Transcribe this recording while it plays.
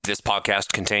This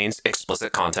podcast contains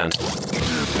explicit content.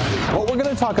 What we're going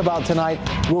to talk about tonight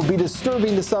will be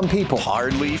disturbing to some people.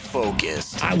 Hardly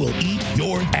Focused. I will eat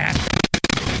your ass.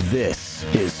 This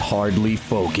is Hardly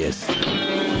Focused.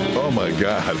 Oh my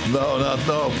God.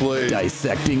 No, please.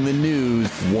 Dissecting the news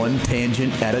one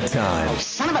tangent at a time.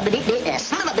 Son of a bitch,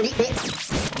 son of a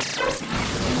bitch.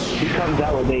 He comes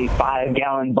out with a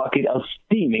 5-gallon bucket of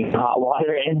steaming hot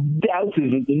water and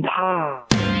douses it entire.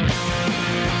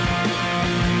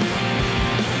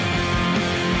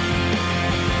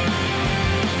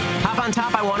 Hop on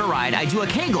top, I want to ride. I do a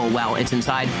Kegel while it's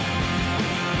inside.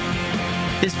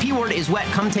 This P word is wet,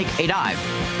 come take a dive.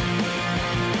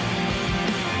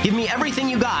 Give me everything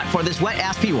you got for this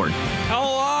wet-ass P word.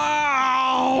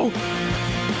 Hello!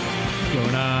 What's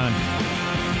going on?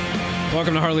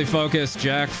 Welcome to Hardly Focused.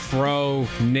 Jack, Fro,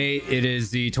 Nate. It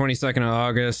is the 22nd of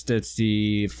August. It's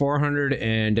the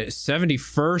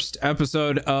 471st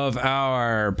episode of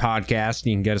our podcast.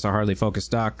 You can get us at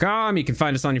hardlyfocused.com. You can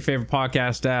find us on your favorite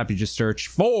podcast app. You just search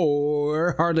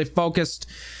for Hardly Focused.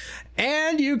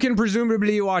 And you can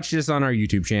presumably watch this on our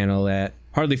YouTube channel at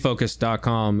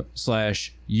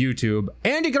hardlyfocused.com/YouTube.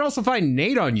 And you can also find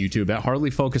Nate on YouTube at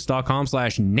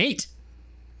hardlyfocused.com/Nate.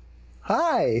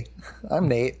 Hi, I'm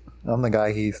Nate. I'm the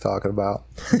guy he's talking about.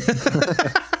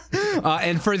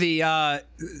 And for the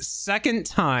second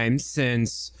time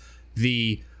since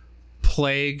the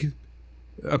plague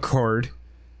occurred,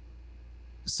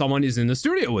 someone is in the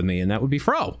studio with me, and that would be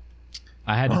Fro.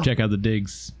 I had to check out the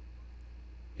digs.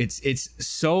 It's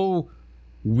so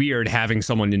weird having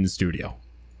someone in the studio.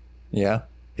 Yeah.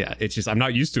 Yeah, it's just I'm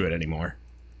not used to it anymore.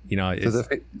 You know, does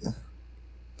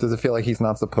it feel like he's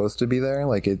not supposed to be there?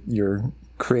 Like you're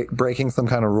breaking some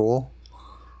kind of rule?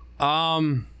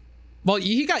 Well,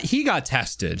 he got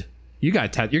tested. You're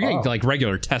getting like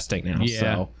regular testing now. Yeah,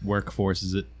 so work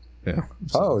forces it. Yeah.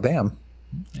 Oh, damn.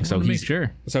 So make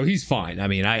sure. So he's fine. I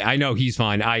mean, I know he's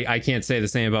fine. I can't say the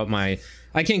same about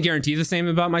I can't guarantee the same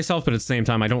about myself, but at the same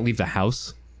time, I don't leave the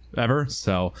house ever.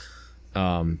 So,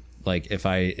 like if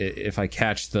I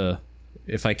catch the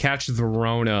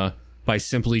Rona by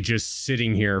simply just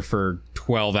sitting here for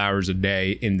 12 hours a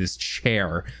day in this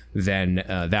chair, then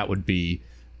that would be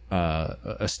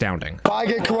astounding. If I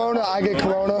get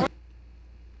corona.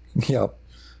 Yep.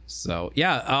 So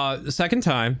yeah, the second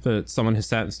time that someone has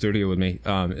sat in studio with me,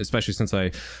 especially since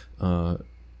I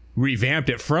revamped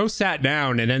it. Fro sat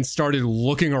down and then started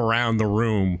looking around the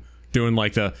room, doing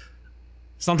like the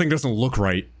something doesn't look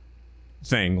right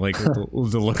thing, like the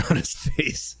look on his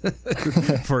face.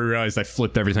 Before he realized I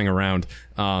flipped everything around.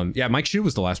 Yeah, Mike Shue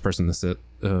was the last person to sit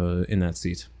in that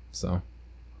seat. So.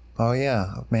 Oh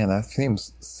yeah, man, that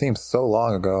seems so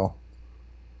long ago.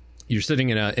 You're sitting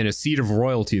in a seat of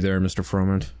royalty there, Mr.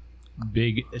 Froment.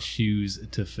 Big shoes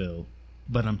to fill,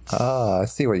 but I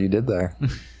see what you did there.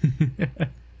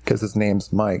 Because his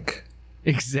name's Mike.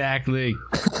 Exactly.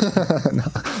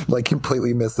 Like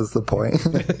completely misses the point. I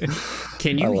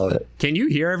love it. Can you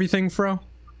hear everything, Fro?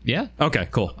 Yeah. Okay,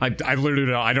 cool. I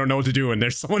literally I don't know what to do, and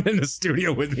there's someone in the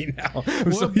studio with me now.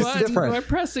 What button do I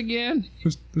press again?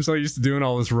 I'm so used to doing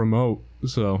all this remote.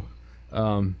 So,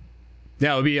 yeah,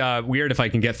 it would be weird if I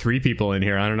can get 3 people in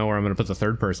here. I don't know where I'm going to put the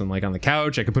third person. Like on the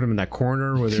couch, I could put him in that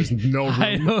corner where there's no room.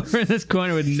 I know, over in this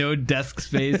corner with no desk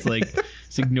space. Like,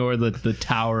 just ignore the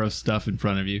tower of stuff in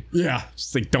front of you. Yeah,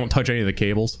 just like don't touch any of the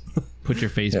cables. Put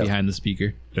your face behind the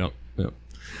speaker. Yep.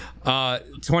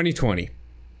 2020.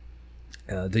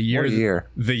 The year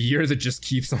that just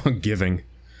keeps on giving.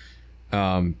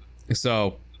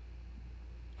 So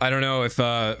I don't know if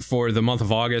for the month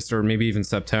of August or maybe even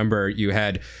September you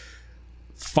had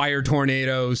fire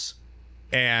tornadoes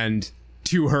and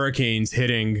 2 hurricanes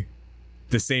hitting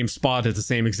the same spot at the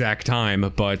same exact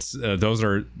time, but those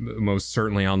are most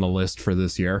certainly on the list for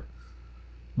this year.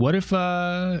 What if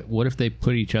they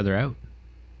put each other out?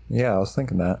 Yeah, I was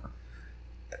thinking that.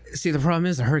 See, the problem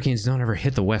is the hurricanes don't ever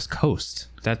hit the West Coast.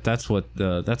 That's what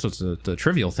the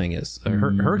trivial thing is.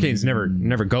 Hurricanes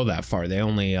never go that far. They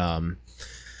only you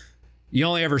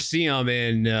only ever see them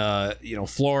in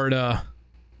Florida,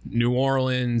 New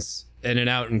Orleans, and then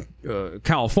out in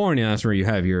California. That's where you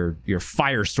have your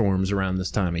firestorms around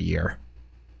this time of year.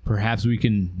 Perhaps we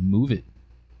can move it,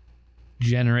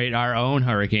 generate our own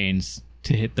hurricanes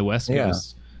to hit the West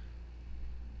Coast.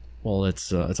 Well,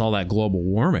 it's all that global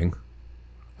warming.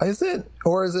 Is it,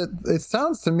 or is it? It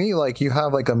sounds to me like you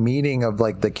have like a meeting of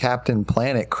like the Captain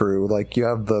Planet crew. Like you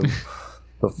have the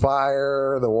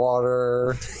fire, the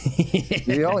water.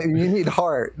 You need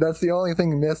heart. That's the only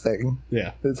thing missing.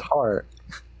 Yeah, it's heart.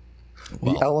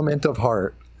 Well, the element of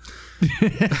heart.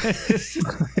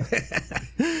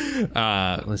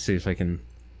 Let's see if I can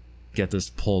get this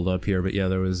pulled up here, but yeah,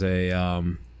 there was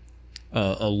a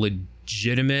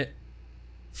legitimate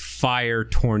fire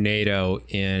tornado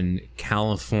in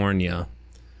California.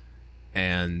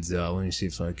 And let me see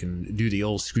if I can do the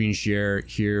old screen share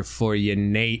here for you,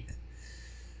 Nate.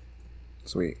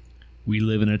 Sweet. We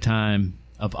live in a time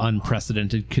of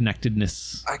unprecedented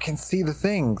connectedness. I can see the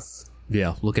things.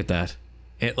 Yeah, look at that.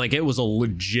 It was a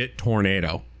legit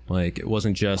tornado. Like it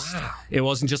wasn't just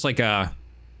like a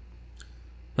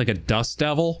dust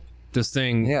devil. This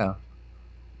thing, Yeah.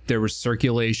 there was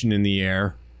circulation in the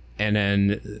air, and then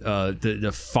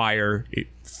the fire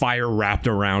wrapped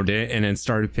around it, and then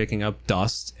started picking up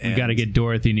dust. We got to get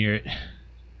Dorothy near it.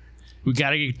 We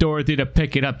got to get Dorothy to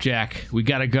pick it up, Jack. We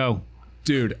got to go.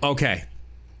 Dude, okay.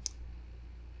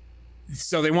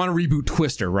 So they want to reboot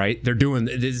Twister, right? They're doing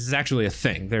this is actually a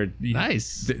thing.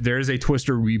 Nice. There is a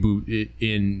Twister reboot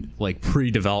in like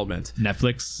pre-development.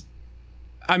 Netflix.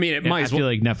 I mean, it might I as well. feel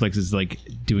like Netflix is like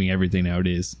doing everything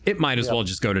nowadays. It might as well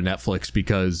just go to Netflix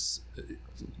because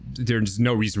there's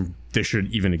no reason this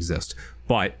should even exist,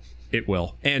 but it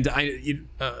will. And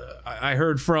I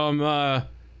heard from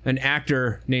an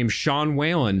actor named Sean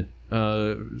Whalen,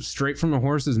 straight from the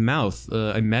horse's mouth.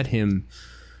 I met him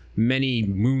many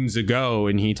moons ago,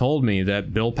 and he told me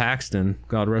that Bill Paxton,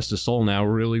 God rest his soul now,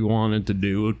 really wanted to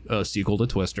do a sequel to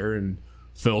Twister, and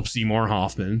Philip Seymour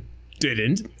Hoffman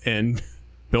didn't, and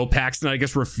Bill Paxton, I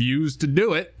guess, refused to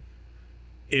do it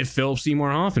if Philip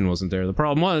Seymour Hoffman wasn't there. The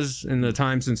problem was, in the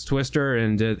time since Twister,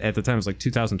 and at the time it was like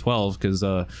 2012, because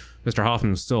Mr.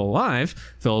 Hoffman was still alive,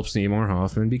 Philip Seymour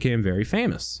Hoffman became very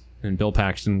famous, and Bill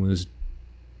Paxton was...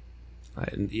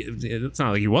 It's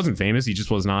not like he wasn't famous, he just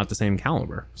was not the same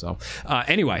caliber. So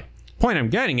anyway, point I'm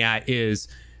getting at is,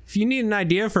 if you need an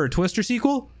idea for a Twister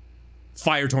sequel,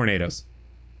 fire tornadoes.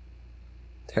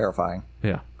 Terrifying.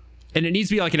 Yeah. And it needs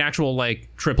to be like an actual like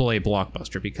AAA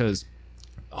blockbuster, because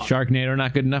Sharknado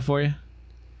not good enough for you?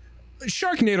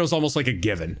 Sharknado is almost like a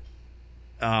given.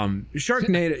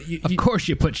 Sharknado, Of course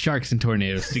you put sharks and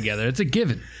tornadoes together. It's a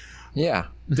given. Yeah.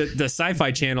 the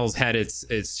Sci-Fi Channel's had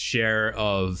its share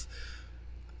of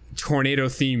tornado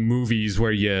themed movies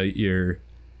where you're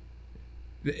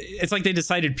it's like they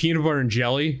decided peanut butter and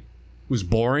jelly was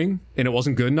boring and it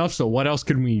wasn't good enough, so what else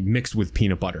could we mix with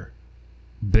peanut butter?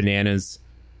 Bananas,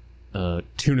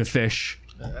 tuna fish,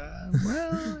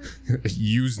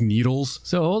 used needles.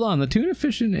 So hold on, the tuna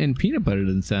fish and peanut butter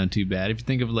doesn't sound too bad. If you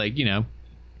think of like, you know,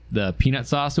 the peanut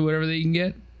sauce or whatever that you can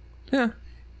get. Yeah.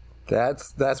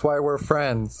 That's why we're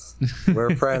friends.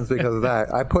 We're friends because of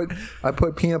that. I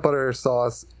put peanut butter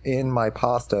sauce in my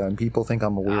pasta, and people think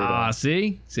I'm a weirdo. Ah,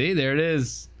 see, there it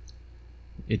is.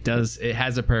 It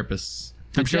has a purpose.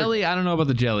 The jelly, I don't know about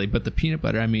the jelly, but the peanut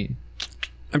butter, I mean,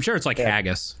 I'm sure it's like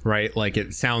haggis, right? Like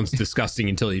it sounds disgusting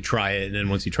until you try it, and then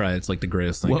once you try it, it's like the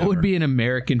greatest thing what ever. would be an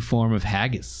American form of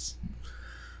haggis?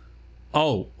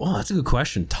 Oh, that's a good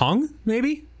question. Tongue,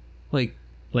 maybe?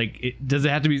 Does it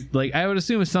have to be like? I would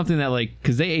assume it's something that like,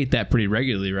 because they ate that pretty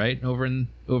regularly, right? Over in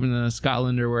the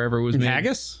Scotland or wherever it was made.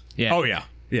 Haggis? Yeah. Oh yeah.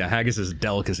 Yeah, haggis is a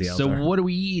delicacy out So there. what do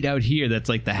we eat out here that's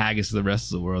like the haggis of the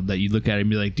rest of the world that you look at it and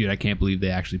be like, dude, I can't believe they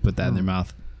actually put that in their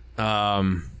mouth?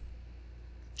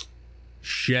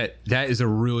 Shit, that is a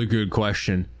really good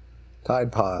question.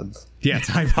 Tide Pods. Yeah,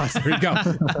 Tide Pods. There you go.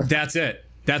 That's it.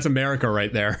 That's America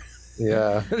right there.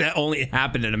 Yeah. That only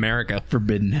happened in America.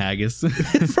 Forbidden haggis.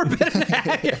 Forbidden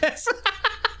haggis.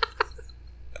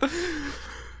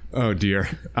 Oh dear.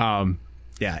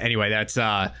 Yeah. Anyway, that's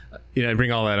I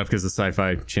bring all that up because the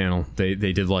Sci-Fi Channel they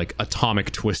did like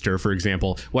Atomic Twister, for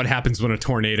example. What happens when a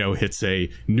tornado hits a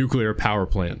nuclear power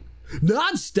plant?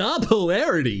 Non-stop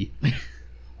hilarity.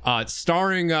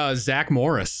 Starring Zach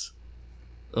Morris,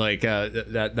 like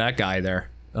that guy there.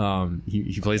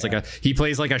 He plays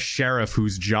like a sheriff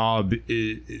whose job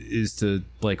is to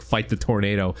like fight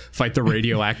the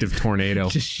radioactive tornado.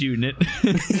 Just shooting it.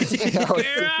 Get out of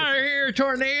here,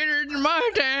 tornado in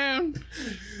my town.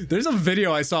 There's a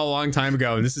video I saw a long time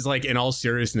ago, and this is like in all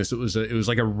seriousness, it was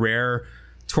like a rare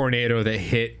tornado that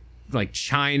hit like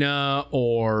China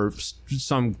or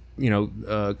some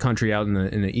country out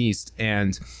in the east,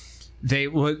 and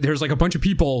there's like a bunch of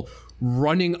people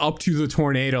running up to the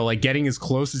tornado, like getting as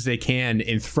close as they can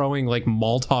and throwing like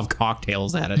Molotov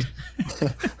cocktails at it.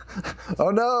 Oh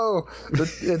no,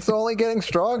 it's only getting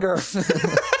stronger.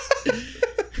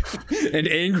 And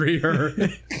angrier.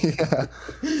 Yeah.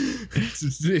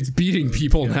 It's beating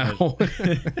people now.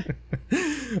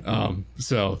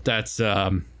 So that's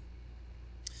what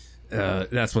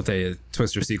the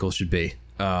Twister sequel should be.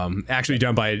 Actually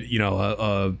done by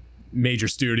a major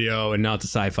studio and not the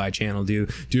Sci-Fi Channel do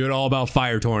it all about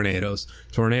fire tornadoes.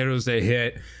 Tornadoes that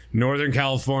hit Northern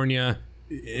California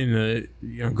in the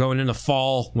going into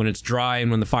fall when it's dry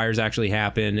and when the fires actually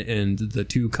happen, and the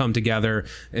two come together,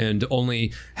 and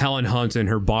only Helen Hunt and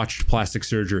her botched plastic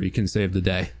surgery can save the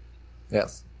day.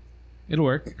 Yes, it'll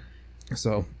work.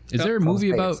 So, is there a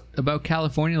movie about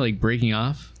California like breaking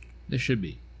off? There should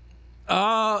be.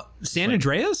 San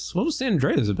Andreas? What was San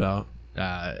Andreas about?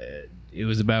 It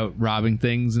was about robbing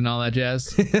things and all that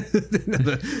jazz.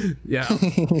 Yeah.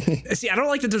 See, I don't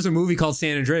like that there's a movie called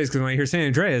San Andreas, because when I hear San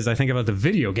Andreas, I think about the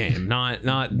video game, not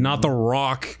The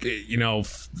Rock,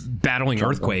 battling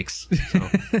earthquakes.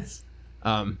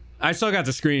 So, I still got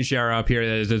the screen share up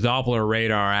here. The Doppler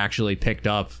radar actually picked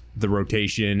up the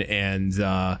rotation and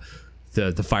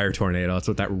the fire tornado. That's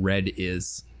what that red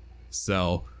is.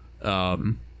 So,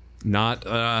 not.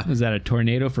 Is that a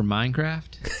tornado for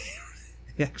Minecraft?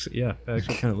 Actually, yeah, it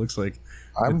actually kind of looks like.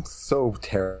 I'm so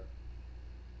terrible.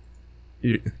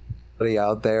 Somebody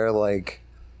out there like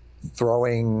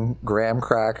throwing graham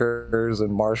crackers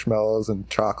and marshmallows and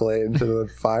chocolate into the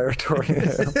fire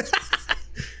tornado.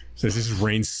 So this just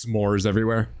rains s'mores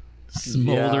everywhere.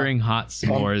 Smoldering hot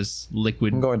s'mores,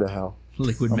 liquid. I'm going to hell.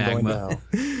 Liquid magma.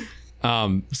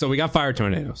 So we got fire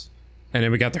tornadoes, and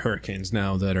then we got the hurricanes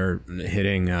now that are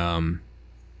hitting.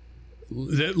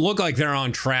 That look like they're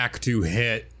on track to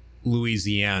hit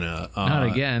Louisiana. Not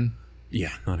again.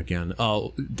 Yeah, not again.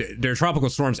 They're tropical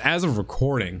storms as of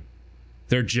recording.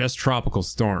 They're just tropical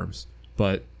storms,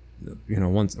 but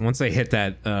once they hit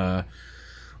that,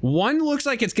 one looks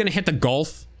like it's going to hit the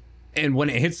Gulf, and when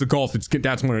it hits the Gulf,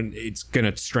 that's when it's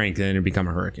going to strengthen and become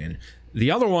a hurricane.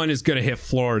 The other one is going to hit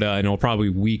Florida, and it'll probably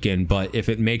weaken. But if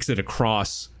it makes it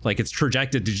across, like it's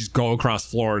projected to just go across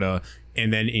Florida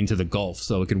and then into the Gulf,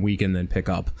 so it can weaken, then pick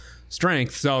up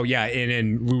strength. So yeah,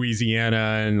 in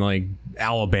Louisiana and like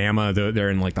Alabama, they're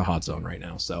in like the hot zone right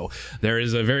now. So there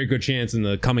is a very good chance in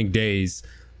the coming days,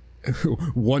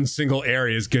 one single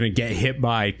area is going to get hit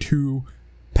by two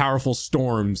powerful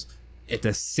storms at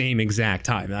the same exact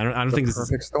time. I don't think this is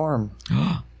perfect storm.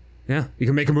 Yeah, you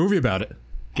can make a movie about it.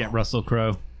 Get Russell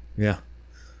Crowe. Yeah.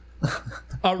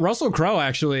 Russell Crowe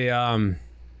actually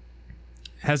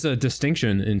has a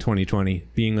distinction in 2020,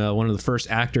 being one of the first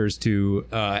actors to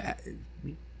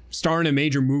star in a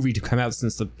major movie to come out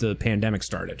since the pandemic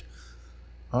started.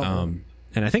 And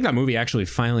I think that movie actually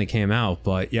finally came out,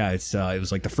 but yeah, it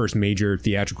was like the first major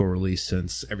theatrical release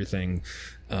since everything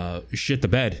shit the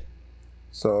bed.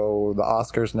 So the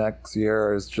Oscars next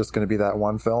year is just going to be that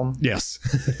one film? Yes.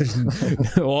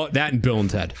 Well, that and Bill and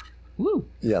Ted. Woo.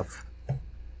 Yes.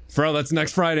 Fro, that's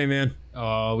next Friday, man.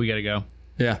 Oh, we got to go.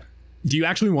 Yeah. Do you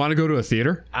actually want to go to a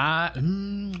theater?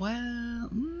 The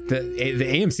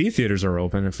AMC theaters are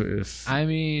open. If I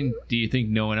mean, do you think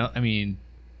no one else? I mean,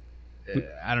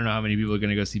 I don't know how many people are going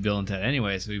to go see Bill and Ted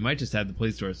anyway, so we might just have the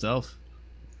place to ourselves.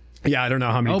 Yeah, I don't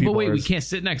know how many people. Oh, but wait, we can't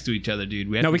sit next to each other, dude.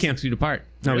 We have to be 6 feet apart.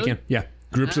 No, Really? we can't. Yeah,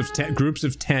 groups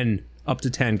of 10, up to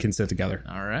 10 can sit together.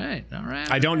 All right.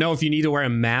 I don't know if you need to wear a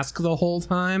mask the whole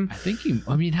time. I think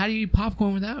I mean, how do you eat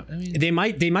popcorn without? I mean, They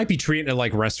might be treating it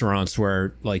like restaurants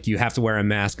where like you have to wear a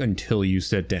mask until you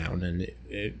sit down, and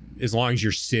as long as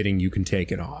you're sitting, you can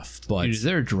take it off. But dude, is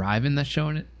there a drive-in that's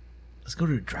showing it? Let's go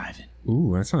to a drive-in.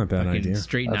 Ooh, that's not a bad idea.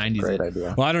 Straight That's 90s. a great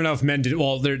idea. Well, I don't know if Mendon.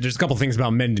 Well, there's a couple things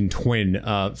about Mendon Twin.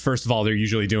 First of all, they're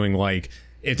usually doing like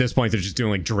at this point they're just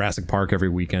doing like Jurassic Park every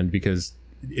weekend because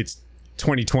it's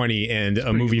 2020 and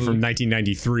a movie from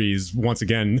 1993 is once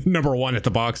again #1 at the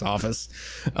box office.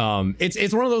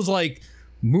 It's one of those like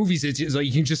movies. It's just, like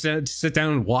you can just sit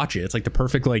down and watch it. It's like the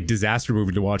perfect like disaster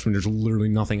movie to watch when there's literally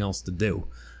nothing else to do.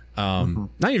 Not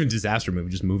even disaster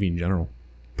movie, just movie in general.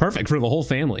 Perfect for the whole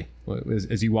family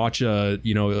as you watch a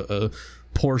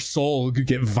poor soul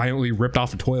get violently ripped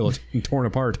off a toilet and torn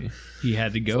apart. He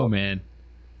had to go, man.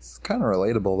 It's kind of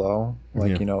relatable though,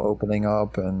 like opening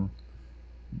up and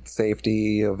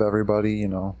safety of everybody.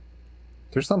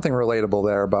 There's something relatable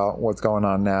there about what's going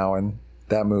on now in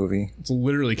that movie. It's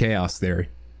literally chaos theory.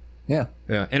 Yeah,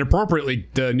 and appropriately,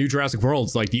 the new Jurassic World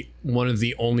is like one of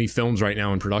the only films right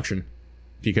now in production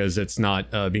because it's not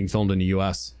being filmed in the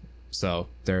U.S. So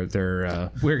they're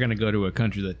we're gonna go to a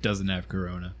country that doesn't have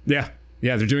corona. Yeah,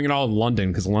 they're doing it all in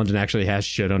London because London actually has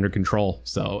shit under control.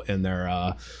 So and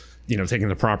they're taking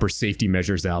the proper safety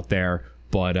measures out there.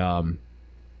 But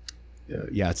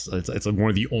it's one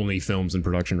of the only films in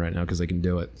production right now because they can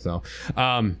do it. So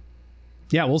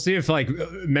we'll see if like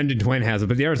Mendon Twin has it.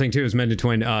 But the other thing too is Mendon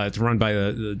Twin. It's run by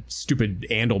the stupid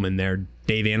Andelman there,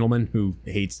 Dave Andelman, who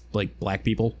hates like black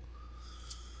people.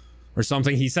 Or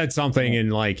something. He said something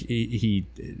and like he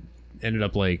ended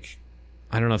up like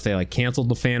I don't know if they like canceled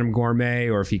the Phantom Gourmet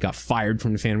or if he got fired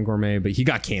from the Phantom Gourmet, but he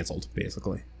got canceled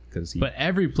basically because But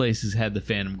every place has had the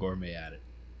Phantom Gourmet at it.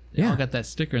 They all got that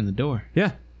sticker in the door.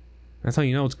 Yeah, that's how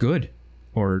you know it's good.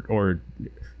 Or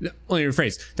let me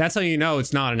rephrase. That's how you know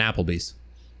it's not an Applebee's.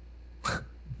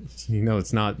 You know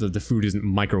it's not the food isn't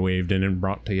microwaved and then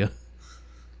brought to you.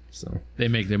 So they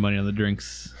make their money on the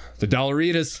drinks. The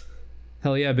Dollaritas.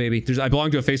 Hell yeah, baby. I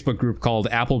belong to a Facebook group called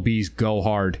Applebee's Go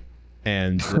Hard.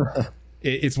 And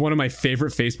it's one of my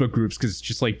favorite Facebook groups because it's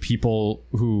just like people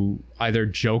who either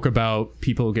joke about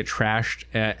people who get trashed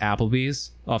at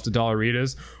Applebee's off the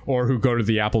Dollaritas or who go to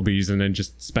the Applebee's and then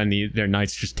just spend their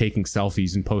nights just taking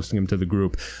selfies and posting them to the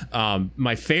group.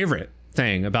 My favorite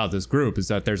thing about this group is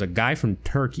that there's a guy from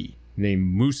Turkey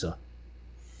named Musa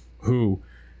who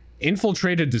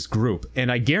infiltrated this group,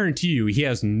 and I guarantee you he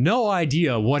has no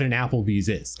idea what an Applebee's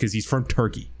is because he's from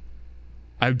Turkey.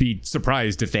 I'd be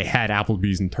surprised if they had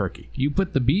Applebee's in Turkey. You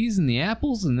put the bees in the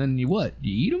apples and then you what?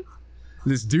 You eat them?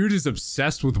 This dude is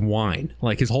obsessed with wine.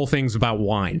 Like his whole thing's about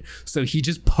wine. So he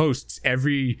just posts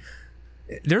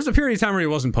there's a period of time where he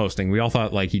wasn't posting. We all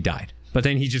thought like he died. But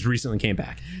then he just recently came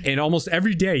back. And almost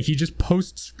every day he just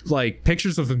posts like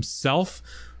pictures of himself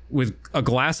with a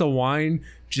glass of wine,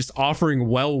 just offering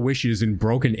well wishes in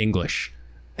broken English.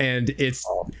 And it's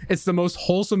the most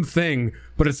wholesome thing,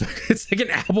 but it's like an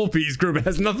Applebee's group. It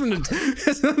has nothing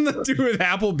to do with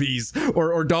Applebee's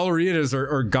or Dollaritas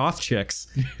or goth chicks.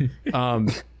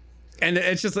 And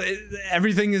it's just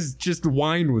everything is just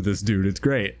wine with this dude. It's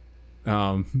great.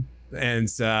 For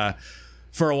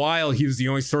a while, he was the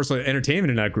only source of entertainment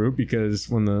in that group because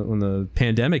when the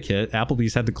pandemic hit,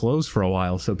 Applebee's had to close for a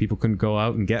while, so people couldn't go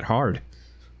out and get hard.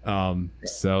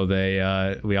 So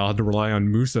we all had to rely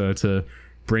on Musa to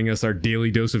bring us our daily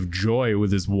dose of joy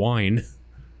with his wine.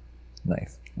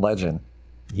 Nice. Legend.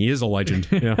 He is a legend.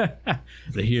 Yeah.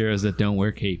 The heroes that don't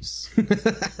wear capes.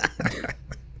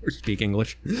 Or speak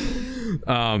English.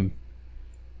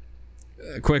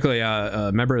 Quickly,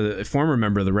 a former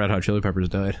member of the Red Hot Chili Peppers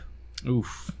died.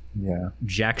 Oof. Yeah.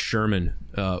 Jack Sherman,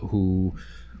 who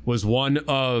was one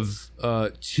of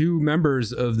two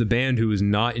members of the band who was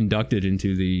not inducted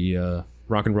into the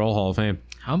Rock and Roll Hall of Fame.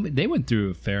 They went through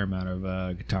a fair amount of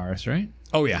guitarists, right?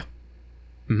 Oh, yeah.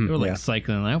 Mm-hmm. They were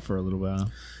cycling out for a little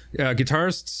while.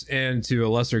 Guitarists and to a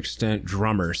lesser extent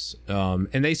drummers.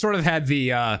 And they sort of had the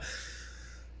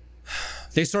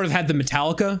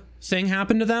Metallica thing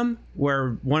happen to them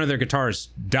where one of their guitarists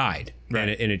died, right,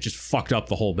 and it just fucked up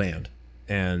the whole band.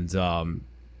 And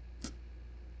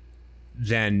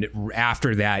then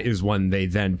after that is when they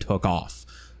then took off.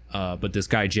 But this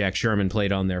guy Jack Sherman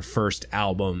played on their first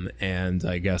album and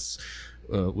I guess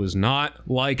was not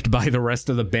liked by the rest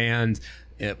of the band.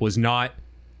 It was not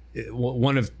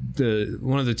one of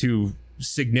the two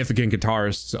significant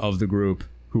guitarists of the group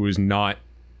who was not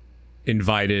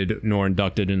invited nor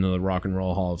inducted into the Rock and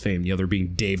Roll Hall of Fame. The other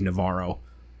being Dave Navarro,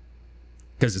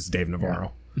 because it's Dave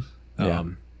Navarro. Yeah.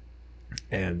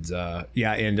 And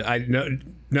I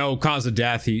no cause of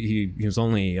death. He was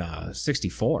only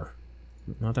 64.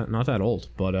 Not that old,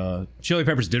 but Chili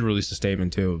Peppers did release a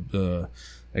statement too,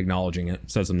 acknowledging it.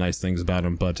 Said some nice things about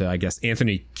him, but I guess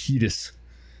Anthony Kiedis,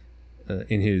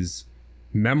 in his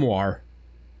memoir,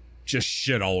 just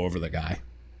shit all over the guy.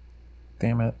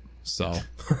 Damn it! So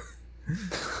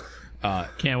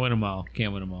can't win them all.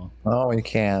 Oh, you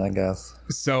can, I guess.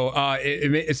 So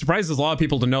it surprises a lot of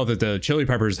people to know that the Chili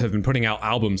Peppers have been putting out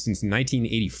albums since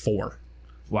 1984.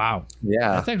 Wow.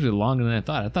 Yeah, that's actually longer than I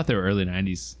thought. I thought they were early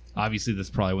 90s. Obviously, that's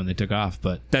probably when they took off,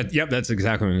 but that's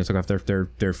exactly when they took off.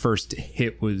 Their first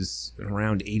hit was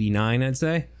around 89, I'd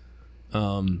say,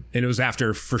 and it was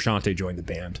after Frusciante joined the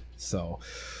band. So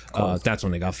that's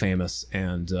when they got famous.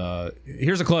 And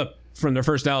here's a clip from their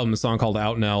first album, a song called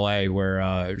 "Out in L.A.,"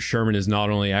 where Sherman is not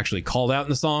only actually called out in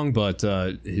the song, but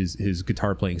his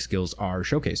guitar playing skills are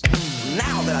showcased.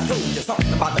 Now that I told you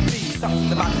something about the beat,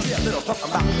 something about the a little something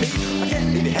about me, I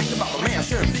can't leave you hanging about my man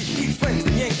Sherman. See, he swings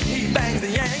the yin, he bangs the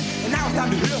yang, and now it's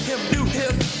time to hear him do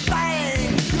his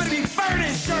thing. You better be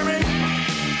furnished, Sherman.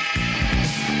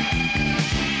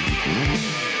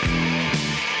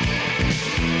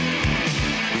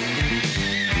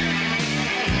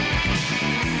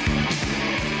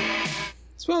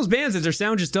 It's one of those bands that their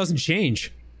sound just doesn't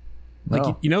change. Like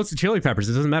No. you know, it's the Chili Peppers.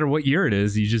 It doesn't matter what year it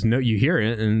is. You just know, you hear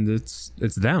it, and it's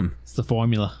them. it's the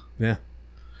formula. Yeah.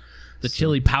 The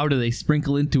chili powder they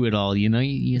sprinkle into it all, you know?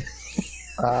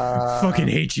 Fucking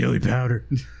hate chili powder.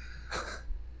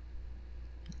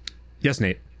 Yes,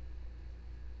 Nate.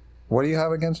 What do you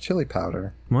have against chili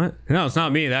powder? What? No, it's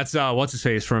not me. That's what's his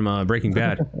face from Breaking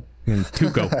Bad. And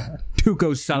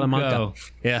Tuco Salamanca.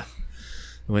 Tuco. Yeah.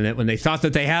 when they thought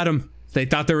that they had him, they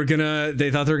thought they were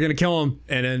gonna kill him,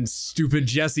 and then stupid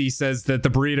Jesse says that the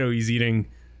burrito he's eating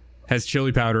has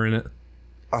chili powder in it.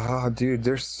 Oh, dude,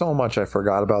 there's so much I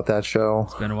forgot about that show.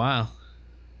 It's been a while.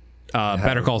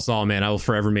 Better Call Saul, man. I will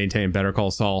forever maintain Better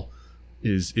Call Saul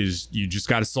is you just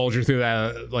got to soldier through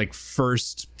that like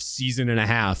first season and a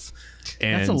half.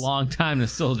 And that's a long time to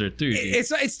soldier through. Dude.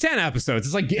 It's 10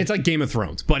 episodes. It's like Game of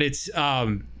Thrones, but it's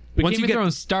But Game of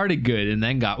Thrones started good and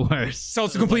then got worse. So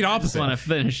it's a complete opposite. I want to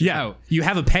finish out. You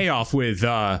have a payoff with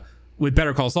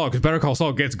Better Call Saul, because Better Call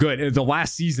Saul gets good. And the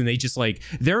last season, they just like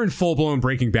they're in full blown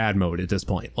Breaking Bad mode at this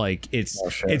point. Like it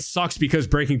sucks because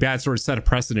Breaking Bad sort of set a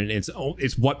precedent.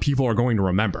 It's what people are going to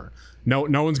remember. No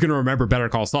one's going to remember Better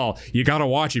Call Saul. You got to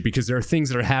watch it because there are things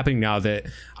that are happening now that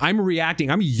I'm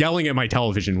yelling at my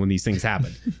television when these things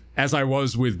happen, as I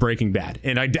was with Breaking Bad.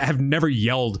 And I have never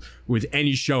yelled with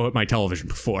any show at my television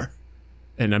before.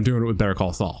 And I'm doing it with Better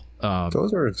Call Saul.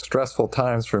 Those are stressful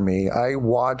times for me. I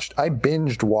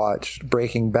binged watched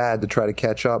Breaking Bad to try to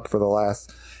catch up for the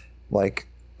last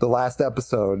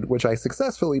episode, which I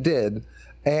successfully did.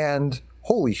 And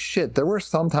holy shit, there were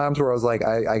some times where I was like,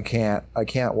 I can't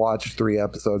watch 3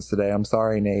 episodes today. I'm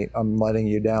sorry, Nate. I'm letting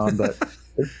you down, but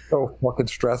it's so fucking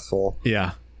stressful.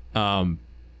 Yeah. I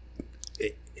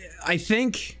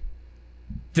think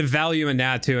the value in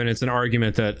that too, and it's an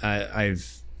argument that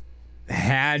I've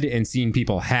had and seen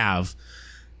people have,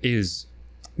 is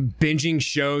binging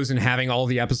shows and having all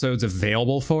the episodes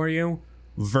available for you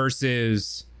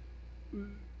versus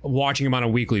watching them on a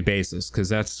weekly basis. Because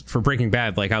that's for Breaking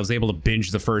Bad, like I was able to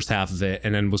binge the first half of it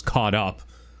and then was caught up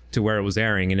to where it was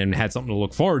airing and then had something to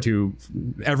look forward to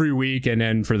every week, and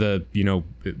then for the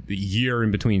year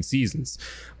in between seasons.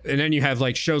 And then you have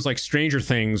like shows like Stranger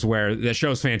Things, where the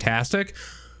show's fantastic,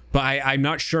 but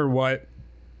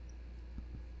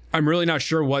I'm really not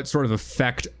sure what sort of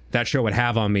effect that show would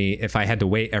have on me if I had to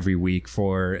wait every week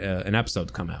for an episode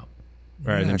to come out,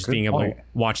 rather than just being able to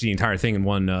watch the entire thing in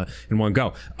one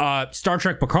go. Star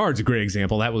Trek Picard's a great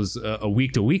example. That was a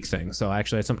week to week thing, so I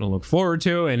actually had something to look forward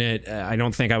to, and I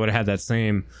don't think I would have had that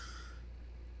same.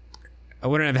 I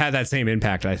wouldn't have had that same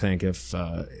impact, I think, if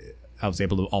I was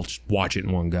able to all just watch it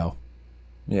in one go.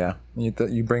 Yeah,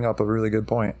 you bring up a really good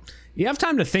point. You have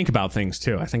time to think about things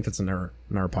too. I think that's another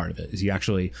part of it, is you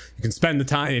can spend the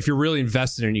time, if you're really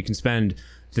invested in it, you can spend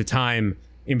the time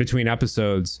in between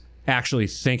episodes actually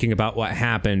thinking about what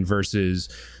happened, versus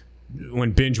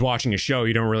when binge watching a show,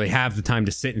 you don't really have the time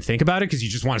to sit and think about it because you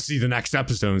just want to see the next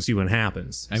episode and see what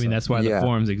happens. I mean, that's why the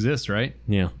forums exist, right?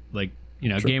 Yeah. Like,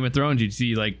 Game of Thrones, you'd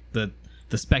see like the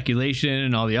speculation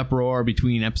and all the uproar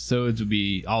between episodes would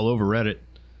be all over Reddit.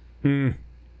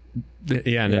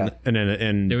 Yeah, and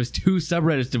then there was 2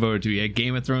 subreddits devoted to it. You had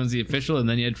Game of Thrones, the official, and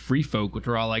then you had Free Folk, which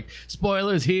were all like,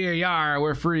 spoilers here, yar,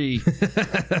 we're free.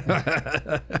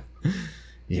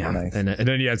 Yeah, nice. And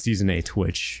then you had season 8,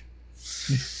 which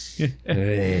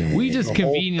we just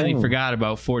conveniently forgot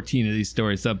about 14 of these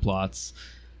story subplots.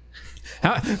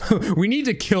 We need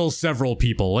to kill several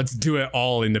people. Let's do it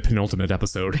all in the penultimate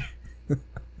episode.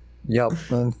 Yep,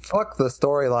 and fuck the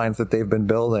storylines that they've been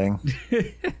building.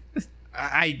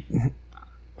 I'm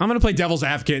gonna play devil's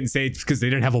advocate and say it's because they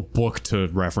didn't have a book to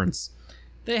reference.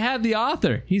 They had the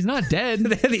author. He's not dead.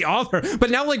 They had the author, but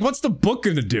now, like, what's the book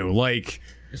gonna do? Like,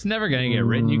 it's never gonna get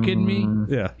written. You kidding me?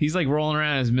 Yeah. He's like rolling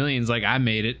around his millions like, I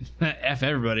made it. F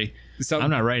everybody. So I'm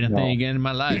not writing a thing again in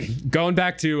my life. Going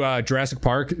back to Jurassic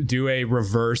Park, do a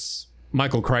reverse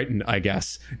Michael Crichton, I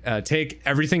guess. Take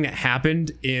everything that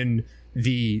happened in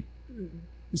the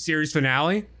series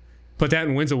finale, put that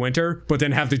in Winds of Winter, but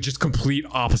then have the just complete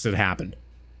opposite happen.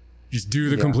 Just do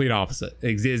the complete opposite.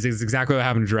 It's exactly what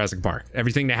happened in Jurassic Park.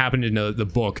 Everything that happened in the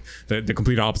book, the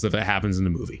complete opposite of it happens in the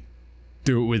movie.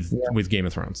 Do it with Game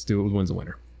of Thrones. Do it with Winds of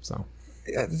Winter. So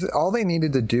all they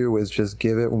needed to do was just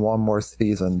give it one more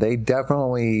season. They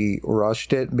definitely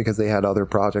rushed it because they had other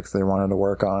projects they wanted to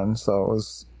work on. So it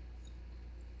was,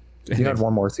 you had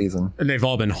one more season. And they've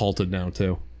all been halted now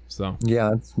too. So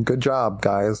yeah, good job,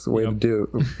 guys. Way to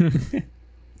do.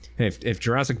 If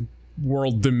Jurassic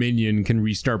World Dominion can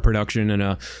restart production in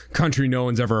a country no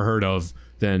one's ever heard of,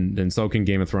 then so can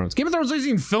Game of Thrones. Game of Thrones isn't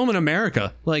even filmed in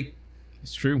America. Like,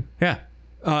 it's true. Yeah.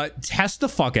 Test the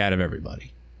fuck out of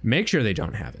everybody. Make sure they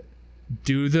don't have it.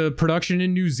 Do the production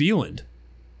in New Zealand.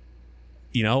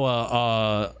 You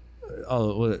know,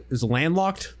 is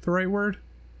landlocked the right word?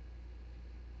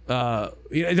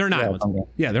 They're an island. Okay.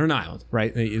 Yeah, they're an island,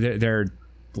 right? They're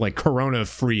like corona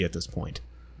free at this point.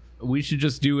 We should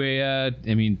just do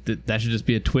that should just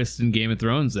be a twist in Game of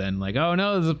Thrones then. Like, oh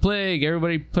no, there's a plague.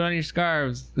 Everybody put on your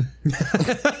scarves.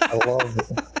 I love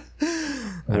it.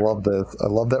 I love this. I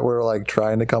love that we're like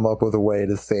trying to come up with a way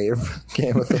to save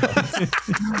Game of Thrones.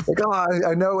 Like, oh,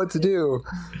 I know what to do.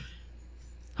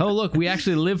 Oh, look, we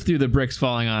actually lived through the bricks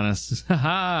falling on us.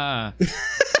 Ha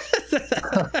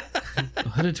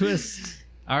What a twist.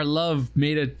 Our love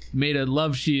made a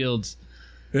love shield.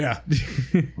 Yeah.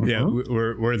 Yeah,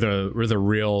 we're the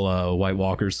real White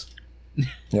Walkers.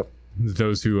 Yep.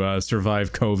 Those who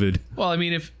survive COVID. Well, I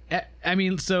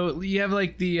mean, so you have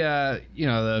like the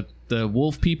the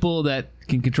wolf people that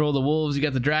can control the wolves. You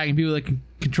got the dragon people that can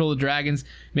control the dragons.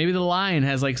 Maybe the lion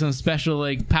has like some special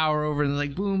like power over and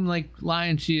like boom, like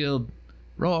lion shield,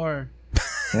 roar.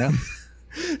 Yeah.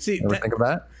 See, Ever think of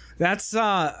that? That's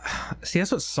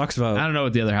that's what sucks about. I don't know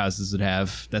what the other houses would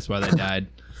have. That's why they died.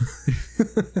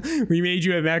 We made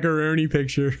you a macaroni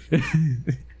picture.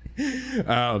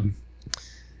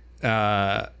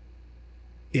 Yeah,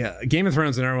 Game of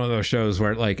Thrones is another one of those shows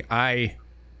where like I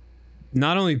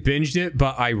not only binged it,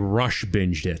 but I rush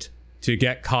binged it to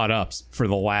get caught up for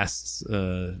the last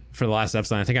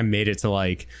episode. I think I made it to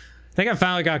I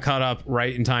finally got caught up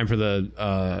right in time for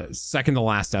the second to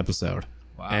last episode.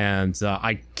 Wow. And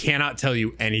I cannot tell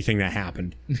you anything that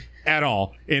happened at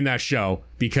all in that show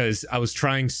because I was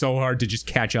trying so hard to just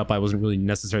catch up. I wasn't really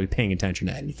necessarily paying attention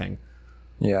to anything.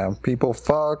 Yeah, people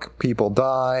fuck, people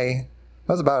die.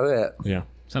 That's about it. Yeah.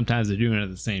 Sometimes they're doing it at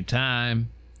the same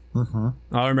time. Mm-hmm.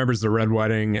 All I remember is the red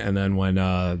wedding, and then when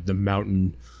the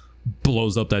mountain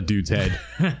blows up that dude's head.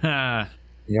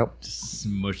 Yep. Just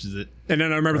smushes it. And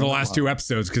then I remember the last two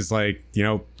episodes because,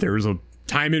 there was a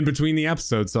time in between the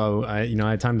episodes, so I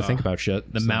had time to think about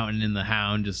shit. The mountain and the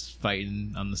hound just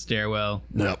fighting on the stairwell.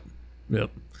 Yep.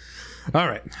 All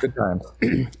right. Good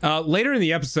times. Later in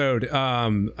the episode,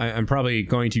 I'm probably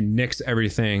going to nix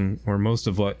everything or most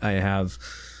of what I have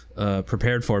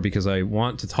prepared for because I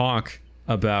want to talk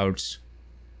about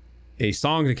a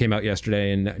song that came out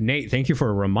yesterday. And Nate, thank you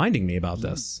for reminding me about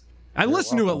this. I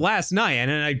listened to it last night and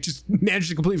then I just managed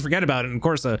to completely forget about it in the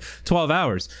course of 12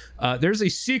 hours. There's a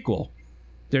sequel.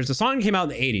 There's a song that came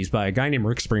out in the 80s by a guy named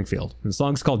Rick Springfield. And the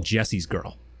song's called Jesse's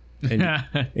Girl. And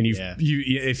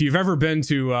if you've ever been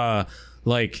to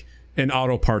an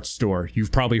auto parts store,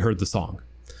 you've probably heard the song.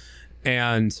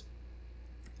 And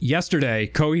yesterday,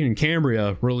 Coheed and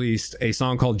Cambria released a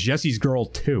song called Jesse's Girl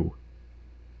 2,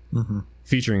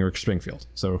 featuring Rick Springfield.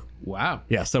 So wow,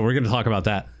 yeah. So we're going to talk about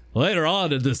that later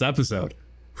on in this episode.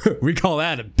 We call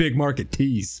that a big market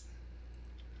tease.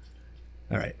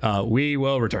 All right, we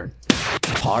will return.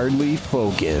 Hardly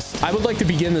Focused. I would like to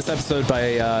begin this episode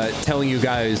by telling you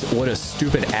guys what a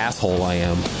stupid asshole I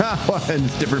am.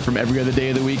 It's different from every other day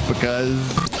of the week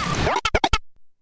because